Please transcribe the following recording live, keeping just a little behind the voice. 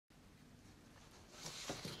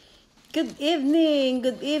Good evening,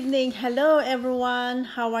 good evening. Hello, everyone.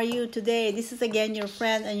 How are you today? This is again your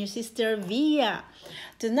friend and your sister Via.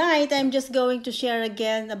 Tonight, I'm just going to share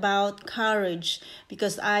again about courage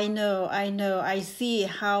because I see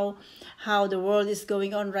how the world is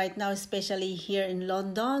going on right now, especially here in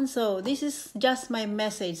London. So this is just my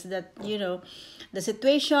message that the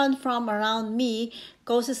situation from around me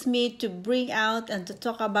causes me to bring out and to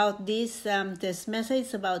talk about this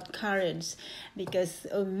message about courage, because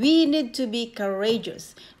we need to be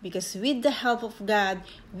courageous, because with the help of God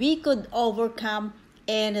we could overcome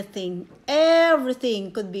anything.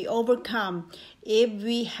 Everything could be overcome if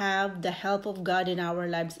we have the help of God in our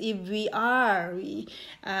lives, if our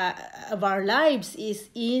lives is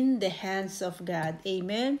in the hands of God.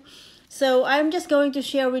 Amen. So I'm just going to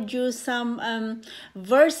share with you some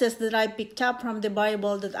verses that I picked up from the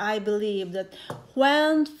Bible, that I believe that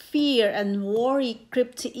when fear and worry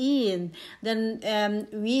crept in, then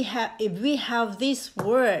if we have these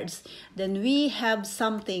words, then we have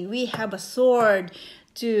something. We have a sword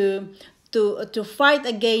to fight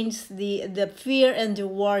against the fear and the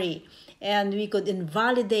worry, and we could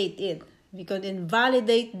invalidate it. We could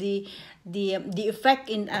invalidate the effect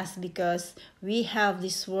in us, because we have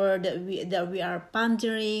this word that we are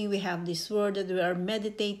pondering, we have this word that we are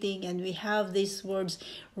meditating, and we have these words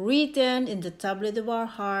written in the tablet of our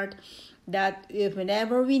heart, that if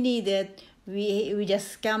whenever we need it, we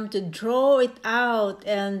just come to draw it out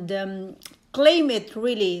and claim it,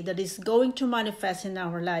 really, that is going to manifest in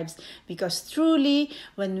our lives. Because truly,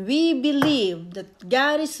 when we believe that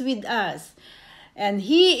God is with us and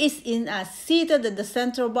He is in us, seated at the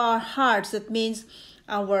center of our hearts, that means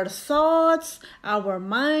our thoughts, our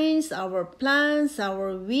minds, our plans,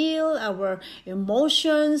 our will, our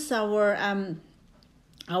emotions, our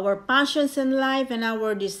passions in life, and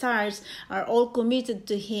our desires are all committed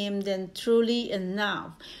to Him, then truly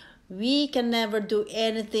enough, we can never do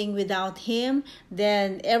anything without Him.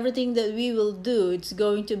 Then everything that we will do, it's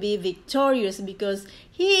going to be victorious, because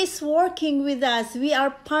He is working with us. We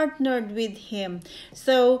are partnered with Him.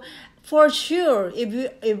 So for sure,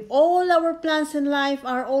 if all our plans in life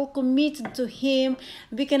are all committed to Him,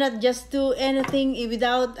 we cannot just do anything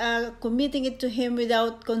without committing it to Him,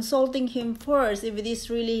 without consulting Him first, if it is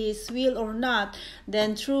really His will or not.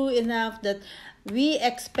 Then true enough that we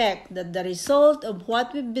expect that the result of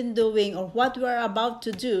what we've been doing or what we're about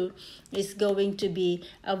to do is going to be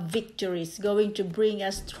a victory. It's going to bring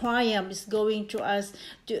us triumph. It's going to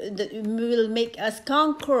that will make us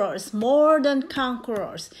conquerors, more than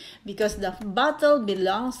conquerors, because the battle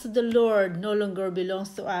belongs to the Lord, no longer belongs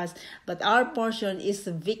to us, but our portion is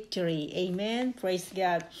victory. Amen. Praise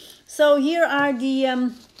God. So here are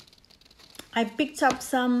I picked up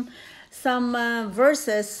some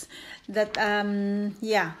verses that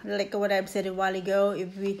like what I've said a while ago.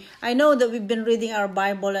 I know that we've been reading our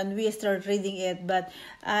Bible and we start reading it, but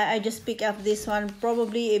I just pick up this one.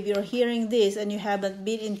 Probably if you're hearing this and you haven't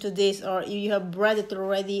been into this, or you have read it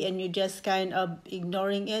already and you just kind of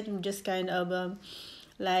ignoring it, just kind of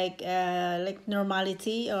like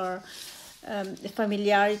normality, or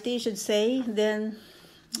familiarity, should say, then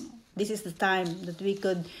this is the time that we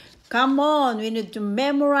could come on. We need to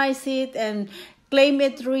memorize it and claim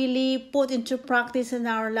it, really put into practice in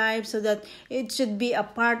our lives, so that it should be a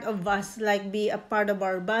part of us, like be a part of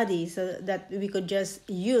our body, so that we could just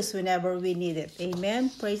use whenever we need it.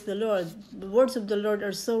 Amen. Praise the Lord. The words of the Lord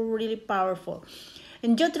are so really powerful.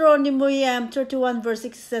 In Deuteronomy 31 verse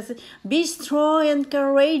 6 says, "Be strong and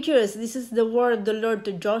courageous." This is the word of the Lord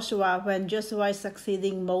to Joshua when Joshua is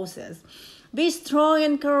succeeding Moses. "Be strong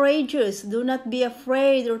and courageous. Do not be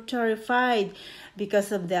afraid or terrified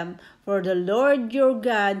because of them. For the Lord your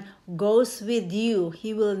God goes with you.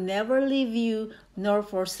 He will never leave you nor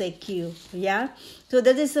forsake you." Yeah? So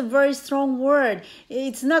that is a very strong word.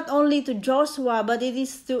 It's not only to Joshua, but it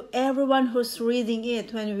is to everyone who's reading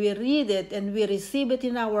it. When we read it and we receive it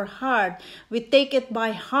in our heart, we take it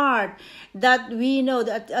by heart, that we know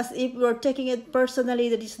that as if we're taking it personally,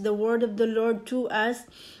 that is the word of the Lord to us,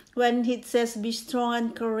 when it says be strong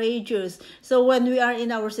and courageous. So when we are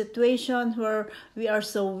in our situation where we are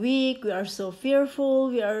so weak, we are so fearful,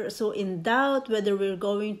 we are so in doubt whether we're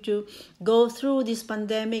going to go through this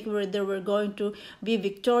pandemic, whether we're going to be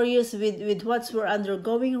victorious with what we're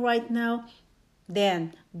undergoing right now,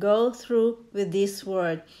 then go through with this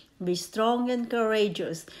word. Be strong and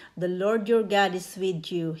courageous. The Lord your God is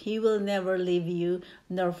with you. He will never leave you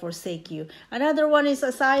nor forsake you. Another one is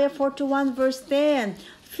Isaiah 41 verse 10.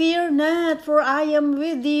 "Fear not, for I am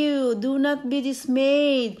with you. Do not be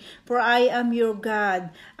dismayed, for I am your God.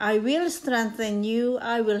 I will strengthen you.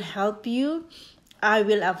 I will help you. I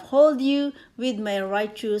will uphold you with my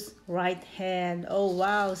righteous right hand. Oh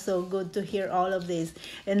wow, so good to hear all of this.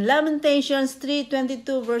 In Lamentations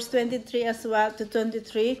 3:22 verse 23 as well to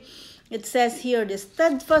 23, it says here, the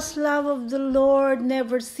steadfast love of the Lord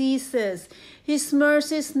never ceases. His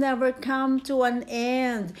mercies never come to an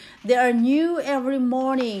end. They are new every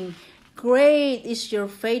morning. Great is your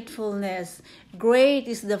faithfulness. Great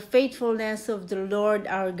is the faithfulness of the Lord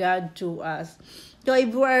our God to us. So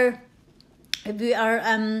if we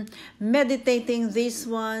are meditating these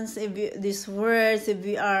ones, these words, if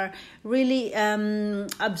we are really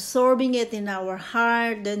absorbing it in our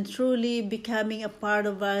heart, then truly becoming a part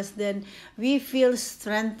of us, then we feel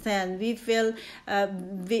strengthened. We feel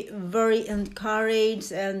very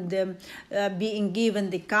encouraged and being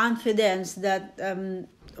given the confidence that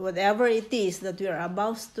whatever it is that we are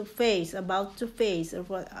about to face, or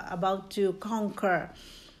about to conquer,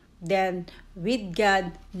 then with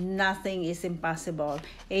God, nothing is impossible.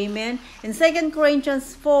 Amen. In 2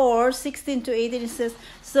 Corinthians 4:16 to 18, it says,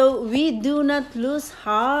 so we do not lose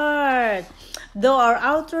heart. Though our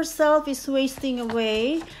outer self is wasting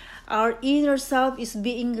away, our inner self is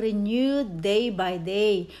being renewed day by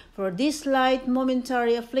day. For this light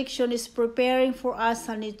momentary affliction is preparing for us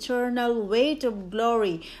an eternal weight of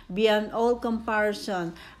glory beyond all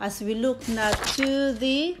comparison, as we look not to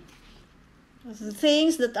the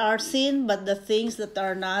things that are seen, but the things that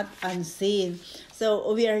are not unseen.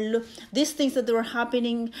 So we are these things that were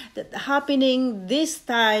happening these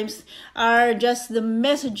times are just the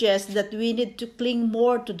messages that we need to cling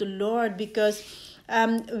more to the Lord, because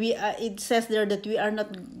it says there that we are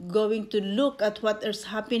not going to look at what is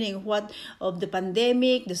happening, what of the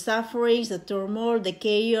pandemic, the sufferings, the turmoil, the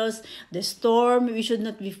chaos, the storm. We should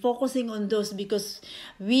not be focusing on those, because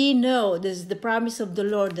we know this is the promise of the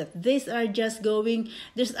Lord that these are just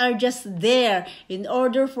there in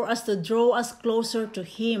order for us to draw us closer to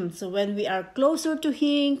Him. So when we are closer to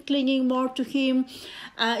Him, clinging more to Him,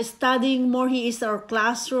 studying more, He is our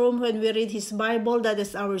classroom. When we read His Bible, that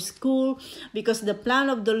is our school, because the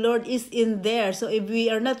plan of the Lord is in there. So if we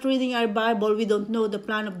are not reading our Bible, we don't know the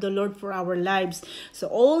plan of the Lord for our lives. So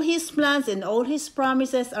all His plans and all His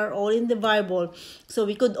promises are all in the Bible. So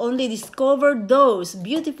we could only discover those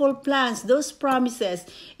beautiful plans, those promises,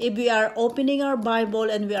 if we are opening our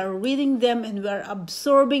Bible and we are reading them and we are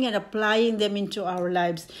absorbing and applying them into our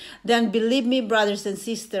lives. Then believe me, brothers and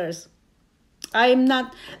sisters,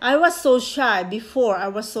 I was so shy before. I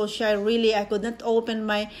was so shy, really. I could not open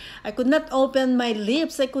my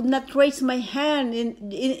lips. I could not raise my hand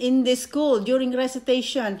in the school during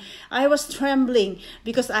recitation. I was trembling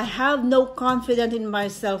because I have no confidence in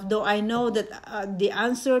myself, though I know that the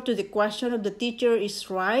answer to the question of the teacher is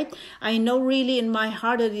right. I know really in my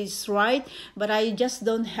heart that it is right, but I just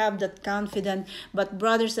don't have that confidence. But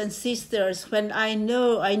brothers and sisters, when I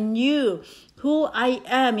knew who I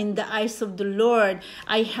am in the eyes of the Lord,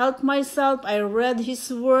 I helped myself. I read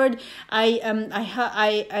His Word. I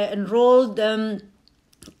enrolled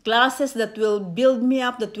classes that will build me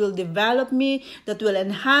up, that will develop me, that will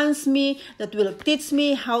enhance me, that will teach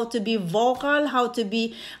me how to be vocal, how to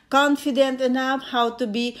be confident enough, how to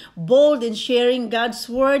be bold in sharing God's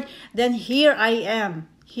Word. Then here I am.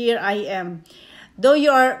 Though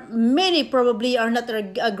many probably are not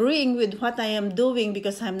agreeing with what I am doing,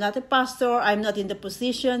 because I'm not a pastor, I'm not in the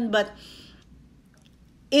position, but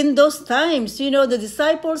in those times, the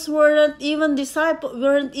disciples weren't even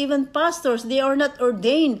pastors. They are not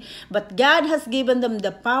ordained, but God has given them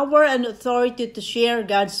the power and authority to share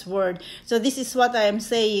God's Word. So this is what I am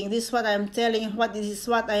saying. This is what I am telling. This is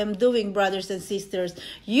what I am doing, brothers and sisters.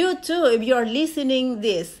 You too, if you are listening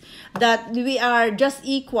this, that we are just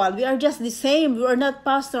equal. We are just the same. We are not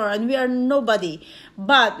pastor and we are nobody.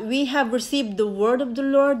 But we have received the word of the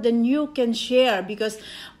Lord, then you can share, because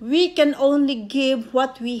we can only give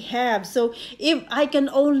what we have. So if I can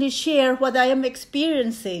only share what I am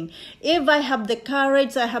experiencing, if I have the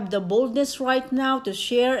courage, I have the boldness right now to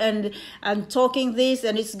share and talking this,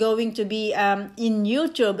 and it's going to be in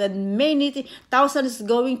YouTube, and many thousands is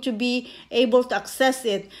going to be able to access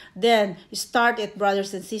it, then start it,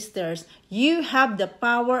 brothers and sisters. You have the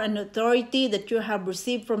power and authority that you have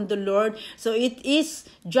received from the Lord, so it is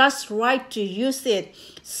just right to use it.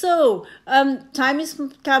 So time is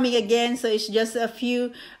coming again, so it's just a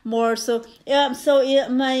few more. So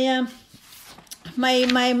my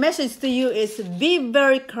my message to you is be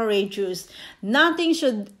very courageous. Nothing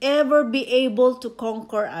should ever be able to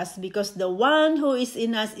conquer us, because the one who is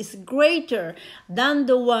in us is greater than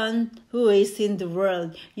the one who is in the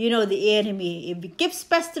world. You know, the enemy, if he keeps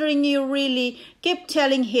pestering you, really keep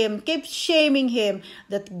telling him, keep shaming him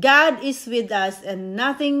that God is with us and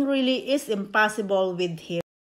nothing really is impossible with him.